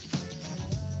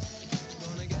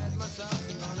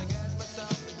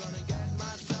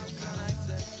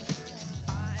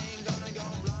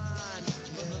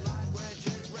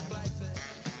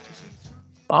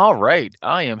All right,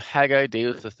 I am Haggai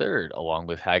Davis III, along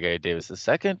with Haggai Davis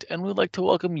II, and we'd like to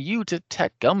welcome you to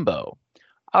Tech Gumbo.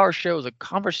 Our show is a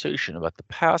conversation about the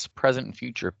past, present, and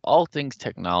future of all things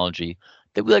technology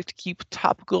that we like to keep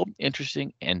topical,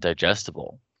 interesting, and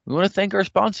digestible. We want to thank our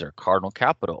sponsor, Cardinal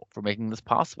Capital, for making this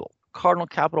possible. Cardinal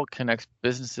Capital connects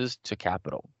businesses to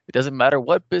capital. It doesn't matter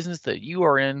what business that you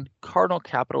are in, Cardinal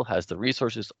Capital has the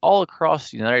resources all across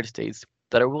the United States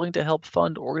that are willing to help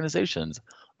fund organizations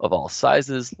of all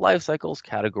sizes, life cycles,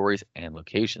 categories, and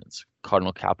locations.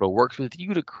 Cardinal Capital works with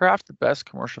you to craft the best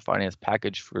commercial finance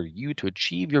package for you to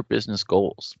achieve your business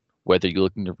goals. Whether you're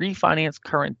looking to refinance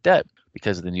current debt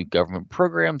because of the new government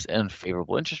programs and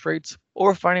favorable interest rates,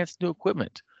 or finance new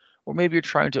equipment, or maybe you're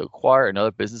trying to acquire another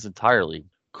business entirely,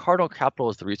 Cardinal Capital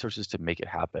has the resources to make it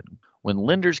happen. When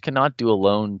lenders cannot do a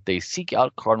loan, they seek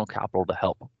out Cardinal Capital to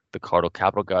help. The Cardinal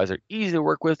Capital guys are easy to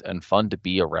work with and fun to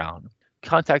be around.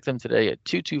 Contact them today at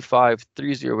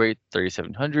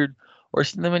 225-308-3700 or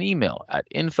send them an email at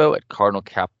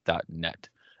info@cardinalcap.net,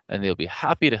 and they'll be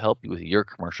happy to help you with your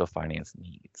commercial finance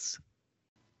needs.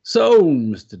 So,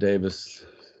 Mr. Davis,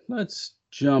 let's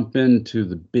jump into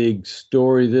the big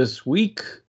story this week.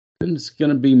 And it's going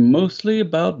to be mostly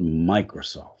about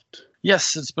Microsoft.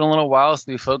 Yes, it's been a little while since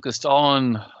we focused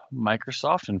on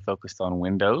Microsoft and focused on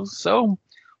Windows, so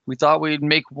we thought we'd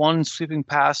make one sweeping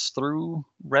pass through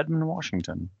Redmond,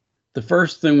 Washington. The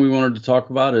first thing we wanted to talk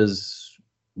about is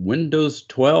Windows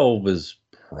 12 is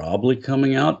probably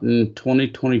coming out in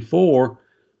 2024.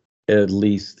 At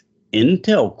least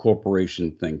Intel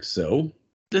Corporation thinks so.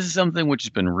 This is something which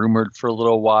has been rumored for a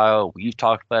little while. We've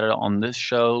talked about it on this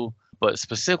show, but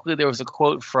specifically there was a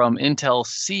quote from Intel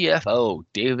CFO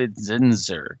David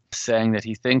Zinsner saying that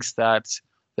he thinks that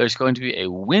there's going to be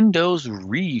a Windows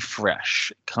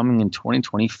refresh coming in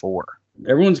 2024.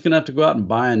 Everyone's going to have to go out and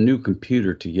buy a new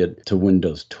computer to get to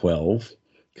Windows 12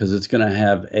 because it's going to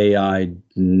have AI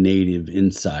native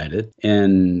inside it.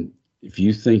 And if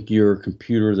you think your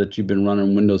computer that you've been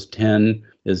running Windows 10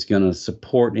 is going to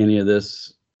support any of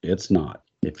this, it's not.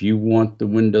 If you want the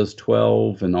Windows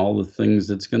 12 and all the things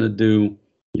it's going to do,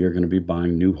 you're going to be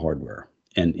buying new hardware.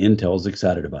 And Intel's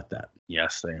excited about that.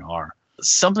 Yes, they are.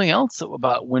 Something else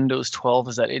about Windows 12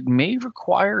 is that it may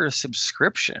require a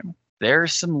subscription. There are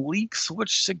some leaks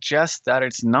which suggest that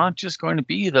it's not just going to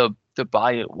be the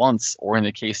buy it once, or in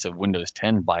the case of Windows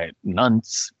 10, buy it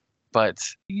nonce,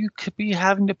 but you could be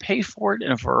having to pay for it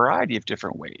in a variety of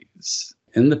different ways.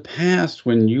 In the past,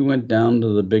 when you went down to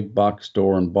the big box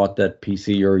store and bought that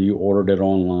PC or you ordered it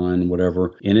online,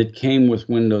 whatever, and it came with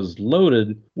Windows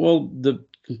loaded, well, the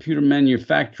computer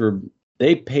manufacturer,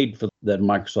 they paid for that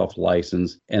Microsoft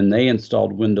license and they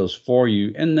installed Windows for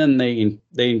you. And then they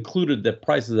included the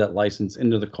price of that license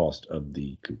into the cost of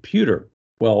the computer.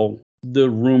 Well, the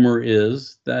rumor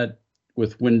is that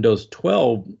with Windows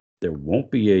 12, there won't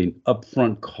be an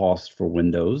upfront cost for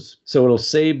Windows. So it'll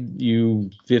save you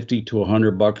 $50 to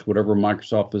 $100, whatever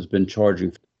Microsoft has been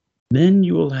charging. Then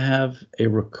you will have a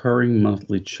recurring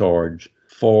monthly charge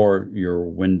for your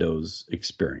Windows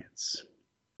experience.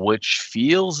 Which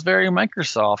feels very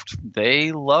Microsoft.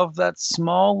 They love that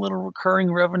small little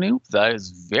recurring revenue. That is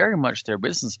very much their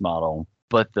business model.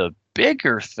 But the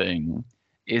bigger thing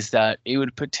is that it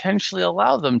would potentially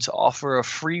allow them to offer a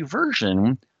free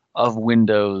version of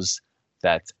Windows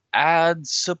that's ad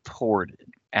supported.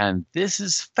 And this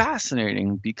is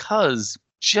fascinating because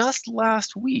just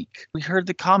last week, we heard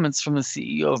the comments from the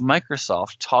CEO of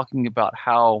Microsoft talking about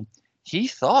how he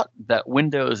thought that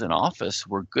Windows and Office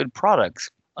were good products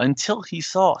until he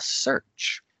saw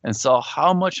search and saw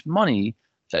how much money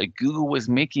that Google was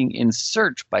making in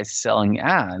search by selling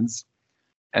ads.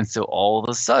 And so all of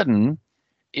a sudden,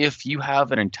 if you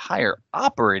have an entire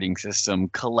operating system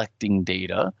collecting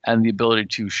data and the ability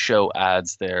to show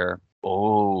ads there,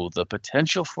 the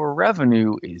potential for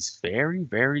revenue is very,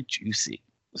 very juicy.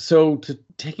 So to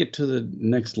take it to the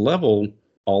next level,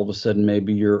 all of a sudden,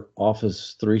 maybe your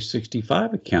Office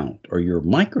 365 account or your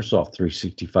Microsoft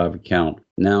 365 account.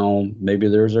 Now, maybe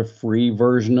there's a free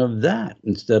version of that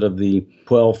instead of the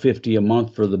 $12.50 a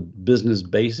month for the business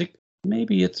basic.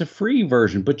 Maybe it's a free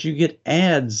version, but you get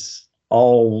ads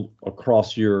all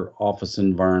across your Office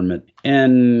environment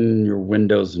and your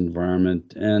Windows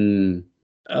environment. And,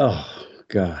 oh,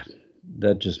 God,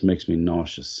 that just makes me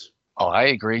nauseous. Oh, I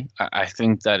agree. I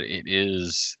think that it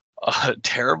is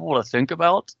terrible to think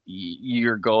about.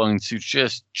 You're going to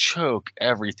just choke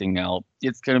everything out.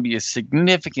 It's going to be a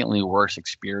significantly worse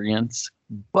experience,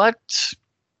 but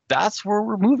that's where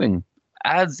we're moving.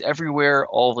 Ads everywhere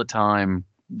all the time.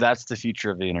 That's the future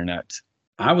of the internet.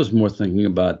 I was more thinking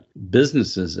about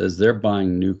businesses as they're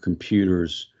buying new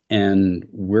computers and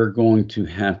we're going to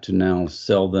have to now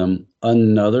sell them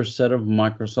another set of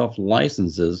Microsoft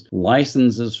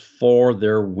licenses for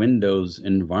their Windows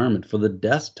environment, for the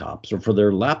desktops or for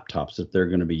their laptops that they're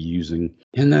going to be using.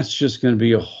 And that's just going to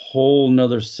be a whole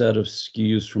nother set of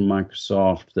SKUs from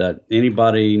Microsoft that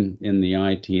anybody in the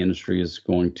IT industry is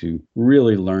going to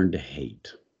really learn to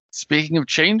hate. Speaking of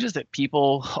changes that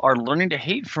people are learning to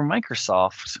hate from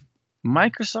Microsoft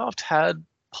had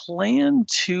planned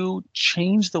to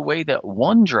change the way that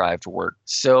OneDrive worked.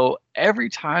 So every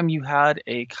time you had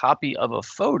a copy of a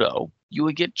photo, you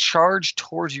would get charged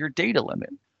towards your data limit.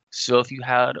 So if you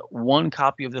had one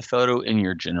copy of the photo in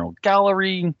your general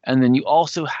gallery, and then you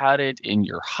also had it in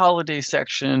your holiday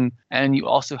section, and you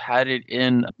also had it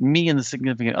in me and the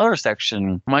significant other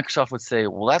section, Microsoft would say,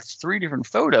 well, that's 3 different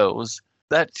photos.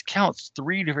 That counts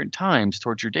 3 different times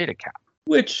towards your data cap.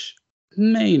 Which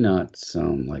may not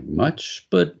sound like much,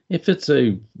 but if it's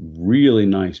a really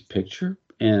nice picture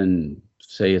and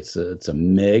say it's a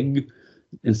meg,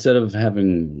 instead of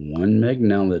having 1 meg,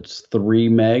 now that's 3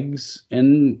 megs,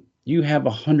 and you have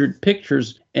 100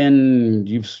 pictures and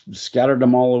you've scattered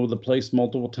them all over the place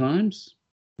multiple times,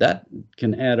 that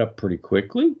can add up pretty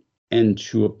quickly and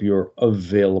chew up your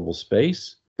available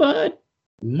space. But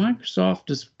Microsoft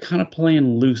is kind of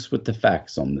playing loose with the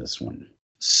facts on this one.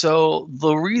 So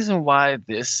the reason why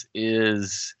this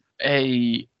is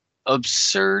a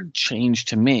absurd change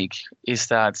to make is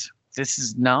that this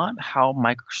is not how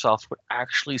Microsoft would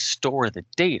actually store the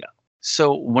data.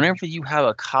 So whenever you have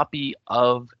a copy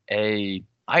of a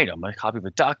item, a copy of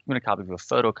a document, a copy of a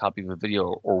photo, a copy of a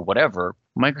video, or whatever,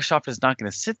 Microsoft is not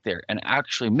going to sit there and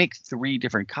actually make 3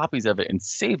 different copies of it and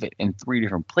save it in 3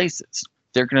 different places.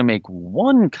 They're going to make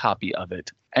 1 copy of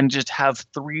it and just have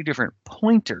 3 different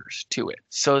pointers to it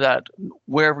so that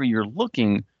wherever you're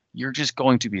looking, you're just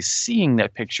going to be seeing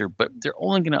that picture, but they're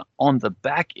only going to, on the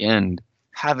back end,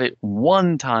 have it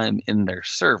 1 time in their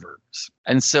servers.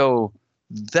 And so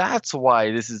that's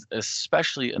why this is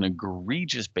especially an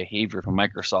egregious behavior from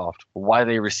Microsoft, why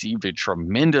they received a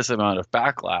tremendous amount of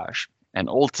backlash, and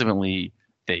ultimately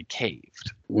they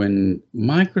caved. When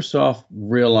Microsoft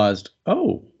realized,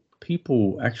 oh,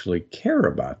 people actually care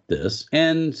about this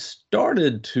and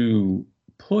started to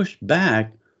push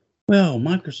back, well,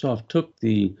 Microsoft took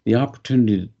the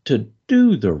opportunity to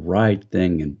do the right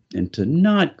thing and to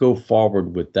not go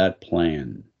forward with that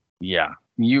plan. Yeah,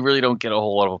 you really don't get a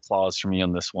whole lot of applause from me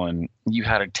on this one. You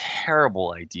had a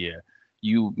terrible idea.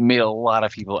 You made a lot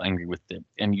of people angry with it,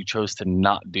 and you chose to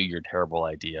not do your terrible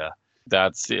idea.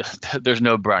 There's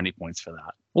no brownie points for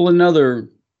that. Well, another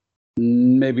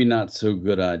maybe not so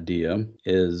good idea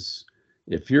is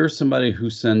if you're somebody who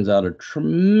sends out a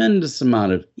tremendous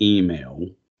amount of email,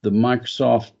 the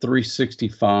Microsoft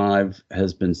 365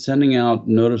 has been sending out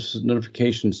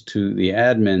notifications to the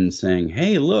admin saying,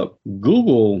 hey, look,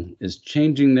 Google is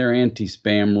changing their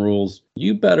anti-spam rules.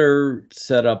 You better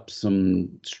set up some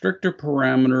stricter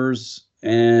parameters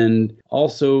and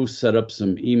also set up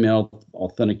some email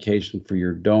authentication for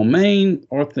your domain,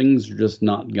 or things are just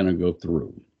not going to go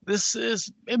through.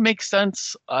 It makes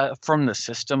sense from the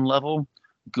system level.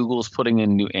 Google's putting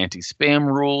in new anti-spam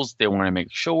rules. They want to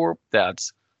make sure that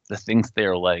the things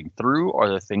they're letting through are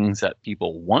the things that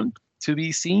people want to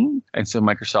be seen. And so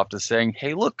Microsoft is saying,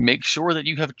 hey, look, make sure that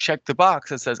you have checked the box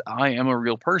that says I am a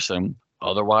real person.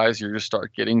 Otherwise, you're going to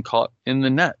start getting caught in the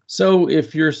net. So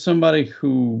if you're somebody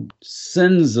who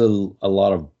sends a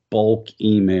lot of bulk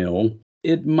email,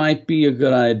 it might be a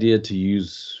good idea to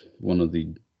use one of the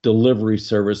delivery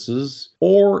services.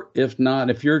 Or if not,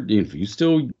 if you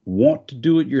still want to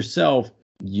do it yourself,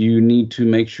 you need to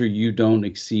make sure you don't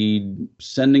exceed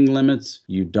sending limits.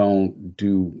 You don't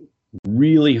do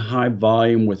really high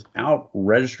volume without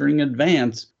registering in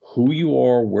advance who you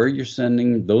are, where you're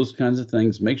sending, those kinds of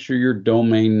things. Make sure your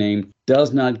domain name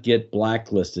does not get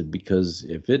blacklisted, because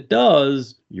if it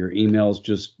does, your email is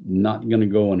just not going to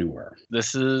go anywhere.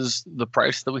 This is the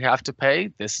price that we have to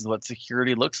pay. This is what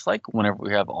security looks like whenever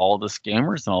we have all the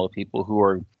scammers and all the people who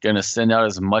are going to send out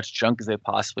as much junk as they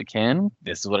possibly can.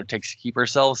 This is what it takes to keep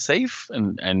ourselves safe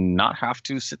and not have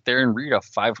to sit there and read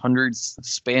 500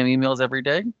 spam emails every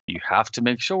day. You have to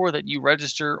make sure that you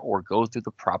register or go through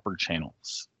the proper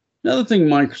channels. Another thing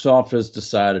Microsoft has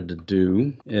decided to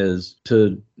do is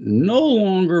to no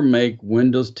longer make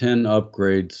Windows 10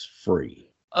 upgrades free.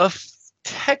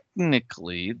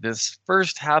 Technically, this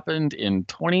first happened in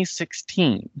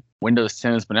 2016. Windows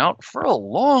 10 has been out for a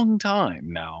long time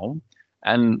now,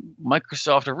 and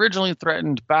Microsoft originally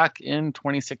threatened back in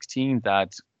 2016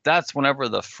 that that's whenever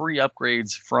the free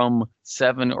upgrades from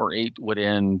 7 or 8 would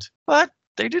end, but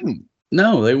they didn't.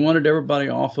 No, they wanted everybody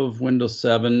off of Windows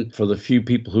 7. For the few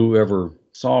people who ever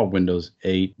saw Windows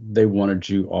 8, they wanted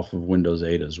you off of Windows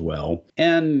 8 as well.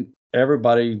 And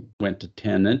everybody went to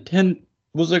 10. And 10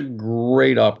 was a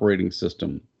great operating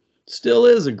system. Still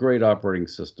is a great operating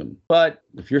system. But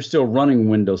if you're still running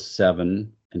Windows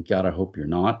 7, and God, I hope you're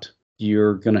not,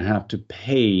 you're going to have to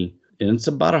pay. And it's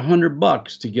about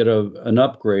 $100 to get an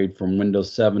upgrade from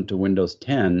Windows 7 to Windows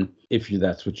 10 if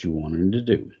that's what you wanted to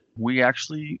do. We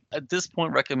actually, at this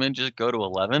point, recommend just go to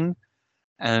 11.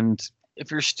 And if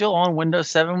you're still on Windows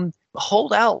 7,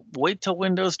 hold out. Wait till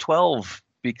Windows 12,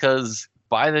 because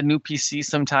buy the new PC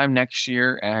sometime next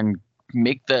year and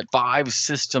make that 5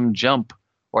 system jump.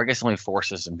 Or I guess only 4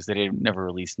 systems, because they never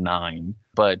released 9.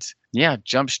 But yeah,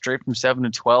 jump straight from 7 to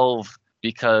 12,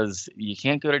 because you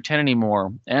can't go to 10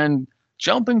 anymore. And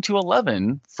jumping to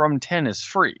 11 from 10 is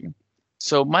free.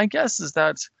 So my guess is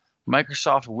that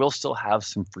Microsoft will still have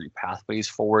some free pathways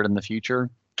forward in the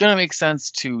future. Gonna make sense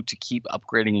to keep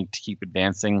upgrading and to keep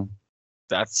advancing.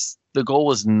 That's the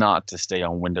goal, is not to stay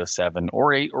on Windows 7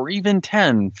 or 8 or even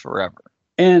 10 forever.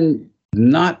 And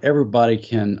not everybody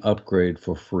can upgrade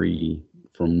for free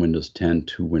from Windows 10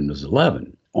 to Windows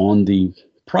 11. On the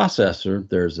processor,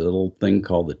 there's a little thing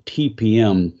called the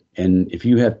TPM. And if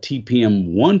you have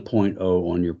TPM 1.0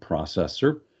 on your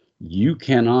processor, you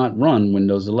cannot run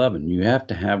Windows 11. You have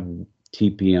to have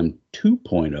TPM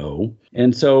 2.0.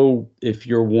 And so if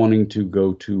you're wanting to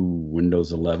go to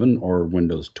Windows 11 or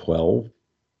Windows 12,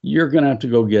 you're going to have to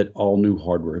go get all new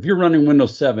hardware. If you're running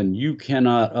Windows 7, you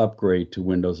cannot upgrade to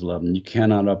Windows 11. You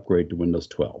cannot upgrade to Windows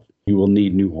 12. You will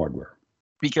need new hardware.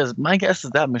 Because my guess is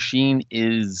that machine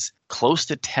is close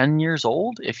to 10 years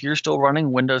old. If you're still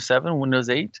running Windows 7, Windows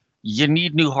 8, you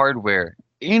need new hardware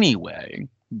anyway.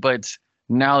 But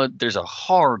now there's a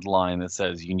hard line that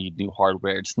says you need new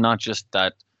hardware. It's not just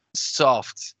that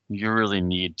soft, you really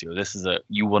need to.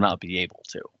 You will not be able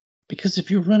to. Because if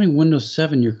you're running Windows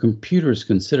 7, your computer is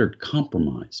considered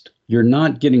compromised. You're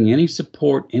not getting any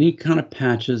support, any kind of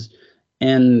patches,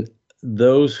 and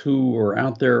those who are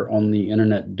out there on the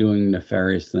internet doing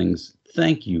nefarious things,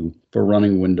 thank you for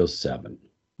running Windows 7.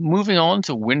 Moving on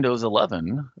to Windows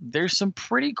 11, there's some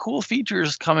pretty cool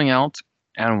features coming out,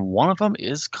 and one of them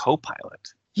is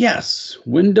Copilot. Yes,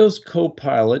 Windows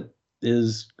Copilot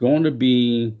is going to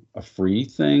be a free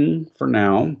thing for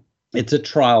now. It's a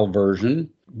trial version,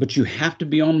 but you have to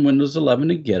be on Windows 11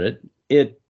 to get it.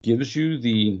 It gives you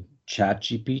the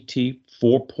ChatGPT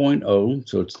 4.0,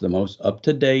 so it's the most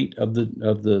up-to-date of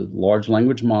the large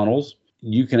language models.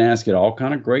 You can ask it all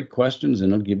kind of great questions,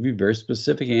 and it'll give you very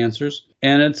specific answers.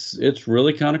 And it's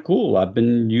really kind of cool. I've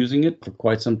been using it for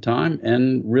quite some time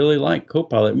and really like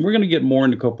Copilot. And we're going to get more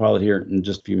into Copilot here in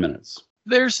just a few minutes.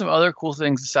 There's some other cool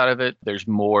things inside of it. There's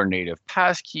more native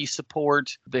Passkey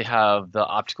support. They have the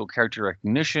optical character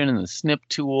recognition and the Snip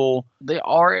tool. They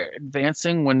are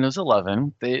advancing Windows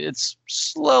 11. It's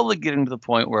slowly getting to the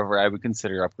point where I would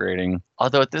consider upgrading.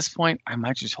 Although at this point, I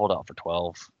might just hold out for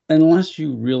 12. Unless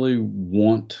you really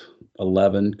want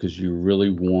 11, because you really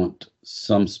want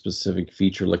some specific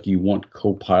feature, like you want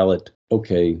Copilot,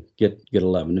 okay, get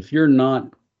 11. If you're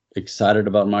not excited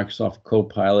about Microsoft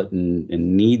Copilot and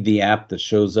need the app that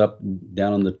shows up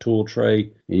down on the tool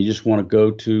tray, and you just want to go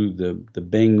to the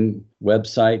Bing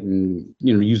website and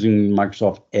using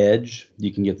Microsoft Edge,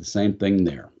 you can get the same thing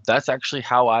there. That's actually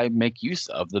how I make use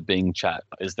of the Bing chat,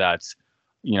 is that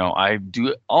I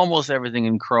do almost everything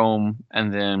in Chrome,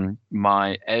 and then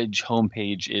my Edge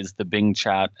homepage is the Bing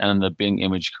chat and the Bing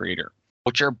image creator,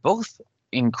 which are both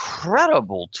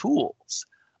incredible tools.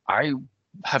 I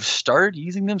have started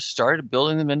using them, started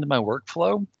building them into my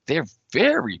workflow. They're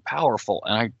very powerful,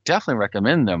 and I definitely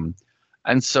recommend them.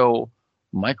 And so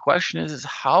my question is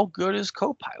how good is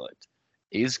Copilot?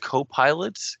 Is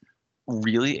Copilot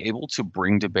really able to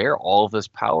bring to bear all of this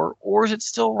power, or is it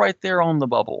still right there on the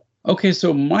bubble? Okay,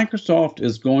 so Microsoft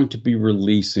is going to be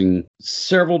releasing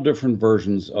several different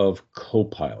versions of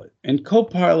Copilot. And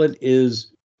Copilot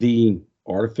is the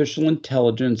artificial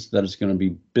intelligence that is going to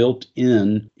be built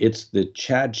in. It's the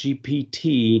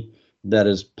ChatGPT that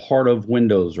is part of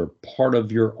Windows or part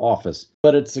of your Office.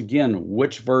 But it's, again,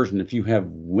 which version? If you have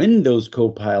Windows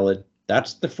Copilot,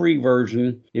 that's the free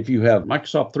version. If you have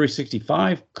Microsoft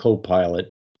 365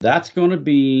 Copilot, that's going to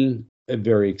be a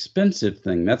very expensive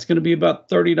thing. That's going to be about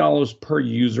 $30 per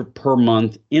user per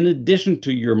month, in addition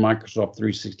to your Microsoft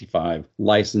 365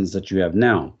 license that you have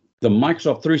now. The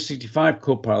Microsoft 365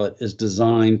 Copilot is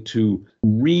designed to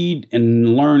read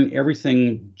and learn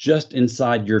everything just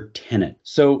inside your tenant.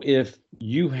 So if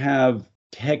you have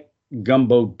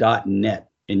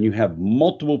techgumbo.net and you have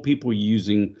multiple people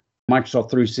using Microsoft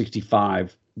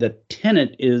 365, the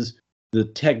tenant is the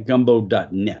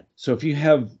techgumbo.net. So if you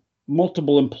have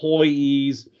multiple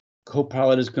employees,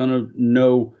 Copilot is going to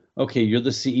know, okay, you're the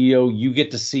CEO, you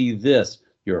get to see this.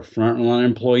 You're a frontline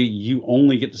employee, you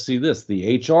only get to see this.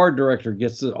 The HR director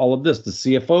gets all of this. The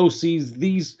CFO sees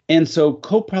these. And so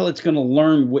Copilot's going to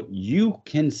learn what you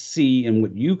can see and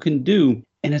what you can do,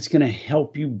 and it's going to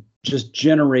help you just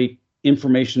generate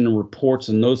information and reports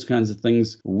and those kinds of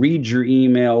things, read your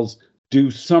emails,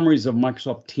 do summaries of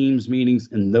Microsoft Teams meetings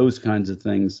and those kinds of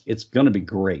things. It's going to be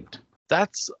great.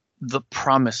 That's the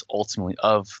promise ultimately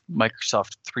of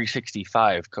Microsoft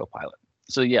 365 Copilot.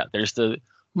 So yeah, there's the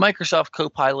Microsoft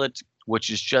Copilot, which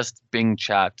is just Bing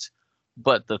Chat,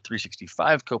 but the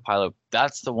 365 Copilot,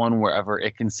 that's the one wherever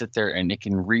it can sit there and it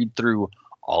can read through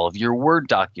all of your Word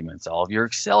documents, all of your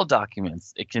Excel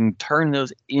documents. It can turn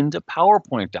those into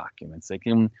PowerPoint documents. It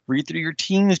can read through your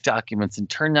Teams documents and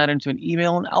turn that into an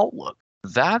email and Outlook.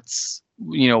 That's,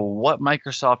 what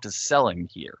Microsoft is selling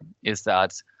here, is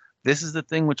that this is the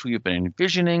thing which we have been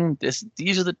envisioning.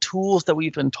 These are the tools that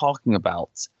we've been talking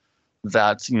about.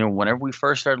 That, whenever we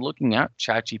first started looking at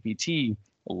ChatGPT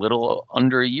a little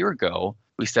under a year ago,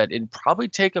 we said it'd probably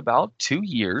take about 2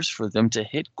 years for them to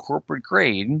hit corporate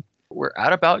grade. We're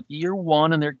at about year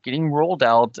 1 and they're getting rolled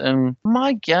out. And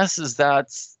my guess is that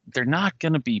they're not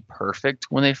going to be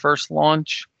perfect when they first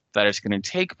launch, that it's going to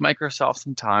take Microsoft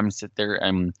some time to sit there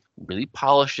and really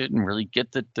polish it and really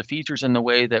get the features in the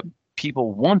way that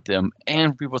people want them,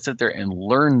 and people sit there and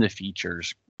learn the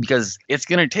features, because it's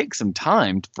going to take some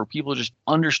time for people to just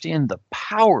understand the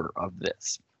power of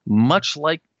this. Much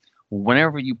like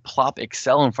whenever you plop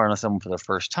Excel in front of someone for the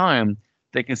first time,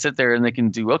 they can sit there and they can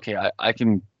do, okay, I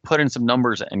can put in some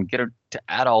numbers and get it to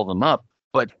add all of them up.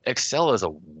 But Excel is a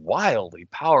wildly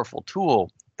powerful tool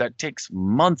that takes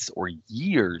months or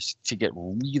years to get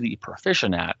really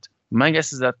proficient at. My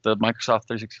guess is that the Microsoft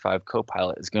 365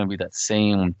 Copilot is going to be that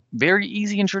same very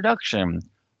easy introduction,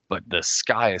 but the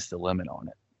sky is the limit on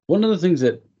it. One of the things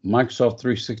that Microsoft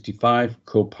 365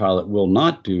 Copilot will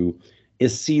not do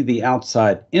is see the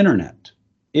outside internet.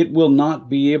 It will not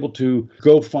be able to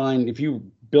go find, if you're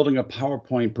building a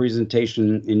PowerPoint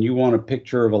presentation and you want a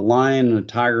picture of a lion and a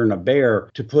tiger and a bear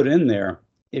to put in there,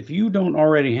 if you don't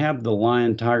already have the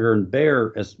lion, tiger, and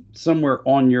bear as somewhere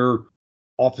on your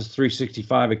Office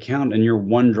 365 account and your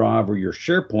OneDrive or your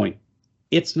SharePoint,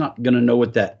 it's not going to know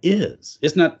what that is.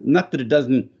 It's not that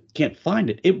it can't find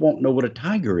it. It won't know what a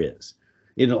tiger is.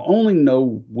 It'll only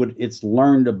know what it's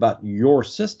learned about your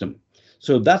system.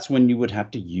 So that's when you would have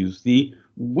to use the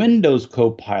Windows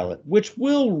Copilot, which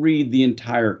will read the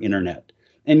entire internet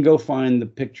and go find the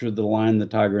picture of the lion, the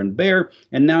tiger, and bear.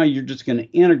 And now you're just going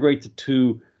to integrate the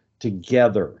two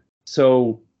together.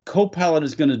 So Copilot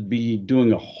is going to be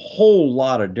doing a whole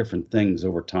lot of different things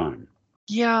over time.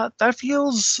 Yeah, that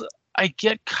feels, I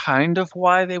get kind of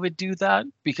why they would do that,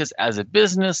 because as a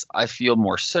business, I feel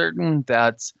more certain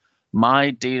that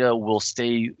my data will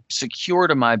stay secure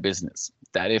to my business.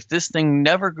 That if this thing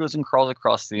never goes and crawls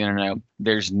across the internet,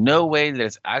 there's no way that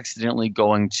it's accidentally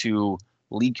going to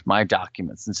leak my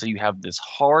documents. And so you have this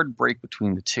hard break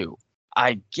between the two.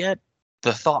 I get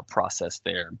the thought process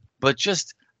there, but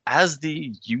just as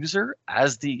the user,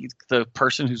 as the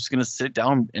person who's going to sit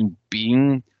down and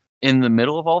being in the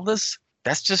middle of all this,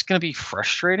 that's just going to be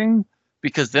frustrating,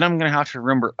 because then I'm going to have to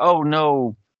remember, oh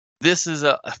no, this is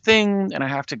a thing, and I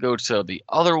have to go to the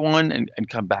other one and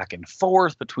come back and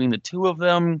forth between the two of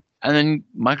them. And then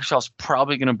Microsoft's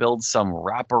probably going to build some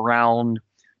wraparound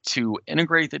to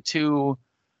integrate the two.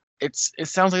 It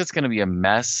sounds like it's going to be a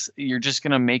mess. You're just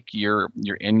going to make your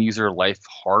end user life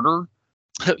harder,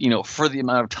 for the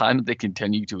amount of time that they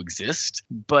continue to exist.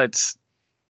 But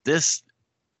this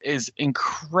is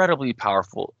incredibly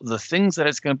powerful. The things that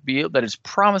it's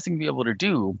promising to be able to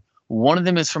do, one of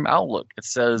them is from Outlook. It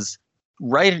says,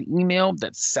 write an email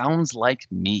that sounds like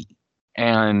me.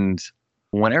 And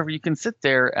whenever you can sit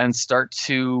there and start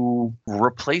to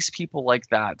replace people like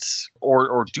that,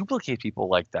 or duplicate people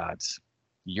like that,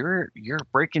 you're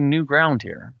breaking new ground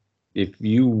here. If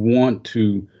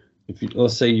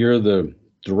let's say you're the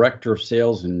director of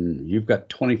sales and you've got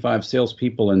 25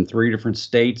 salespeople in 3 different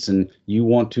states, and you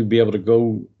want to be able to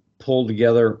go pull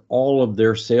together all of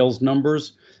their sales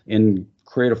numbers and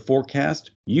create a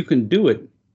forecast, you can do it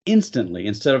instantly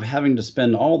instead of having to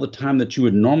spend all the time that you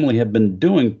would normally have been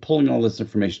doing pulling all this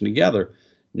information together.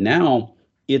 Now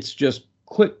it's just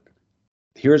quick.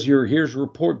 Here's your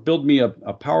report. Build me a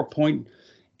PowerPoint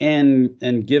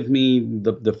and give me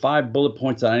the 5 bullet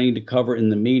points that I need to cover in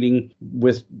the meeting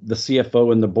with the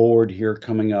CFO and the board here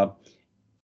coming up.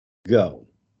 Go.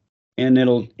 And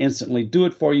it'll instantly do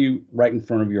it for you right in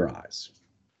front of your eyes.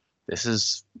 This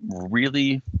is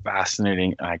really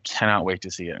fascinating, and I cannot wait to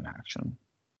see it in action.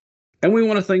 And we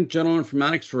want to thank General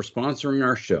Informatics for sponsoring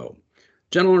our show.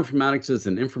 General Informatics is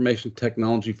an information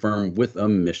technology firm with a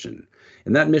mission,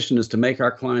 and that mission is to make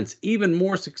our clients even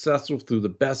more successful through the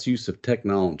best use of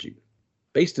technology.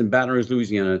 Based in Baton Rouge,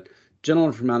 Louisiana, General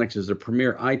Informatics is a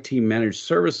premier IT managed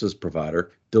services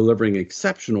provider delivering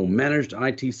exceptional managed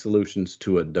IT solutions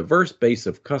to a diverse base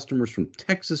of customers from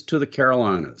Texas to the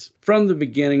Carolinas. From the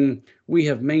beginning, we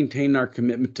have maintained our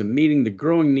commitment to meeting the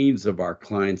growing needs of our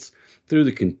clients through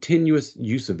the continuous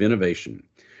use of innovation.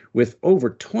 With over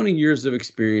 20 years of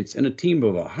experience and a team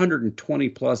of 120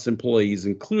 plus employees,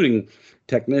 including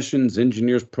technicians,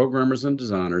 engineers, programmers, and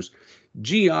designers,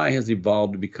 GI has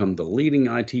evolved to become the leading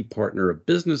IT partner of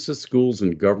businesses, schools,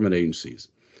 and government agencies.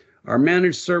 Our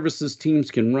managed services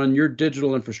teams can run your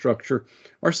digital infrastructure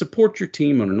or support your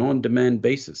team on an on-demand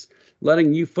basis,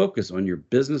 letting you focus on your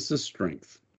business's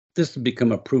strength. This has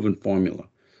become a proven formula.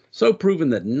 So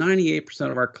proven that 98%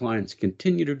 of our clients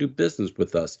continue to do business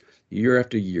with us year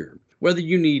after year. Whether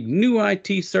you need new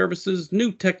IT services,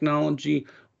 new technology,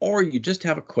 or you just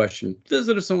have a question,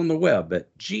 visit us on the web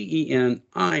at geninf.com.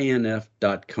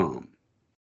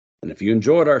 And if you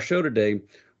enjoyed our show today,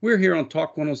 we're here on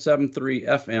Talk 107.3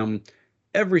 FM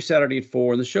every Saturday at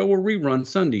 4, and the show will rerun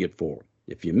Sunday at 4.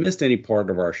 If you missed any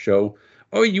part of our show,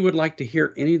 or you would like to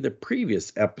hear any of the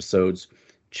previous episodes,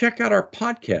 check out our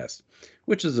podcast,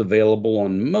 which is available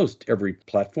on most every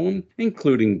platform,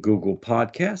 including Google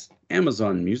Podcasts,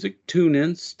 Amazon Music,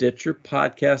 TuneIn, Stitcher,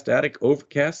 Podcast Addict,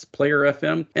 Overcast, Player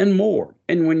FM, and more.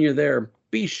 And when you're there,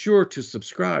 be sure to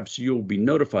subscribe so you'll be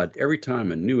notified every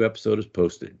time a new episode is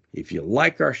posted. If you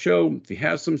like our show, if you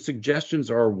have some suggestions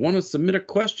or want to submit a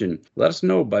question, let us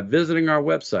know by visiting our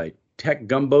website,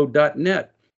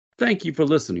 techgumbo.net. Thank you for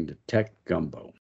listening to Tech Gumbo.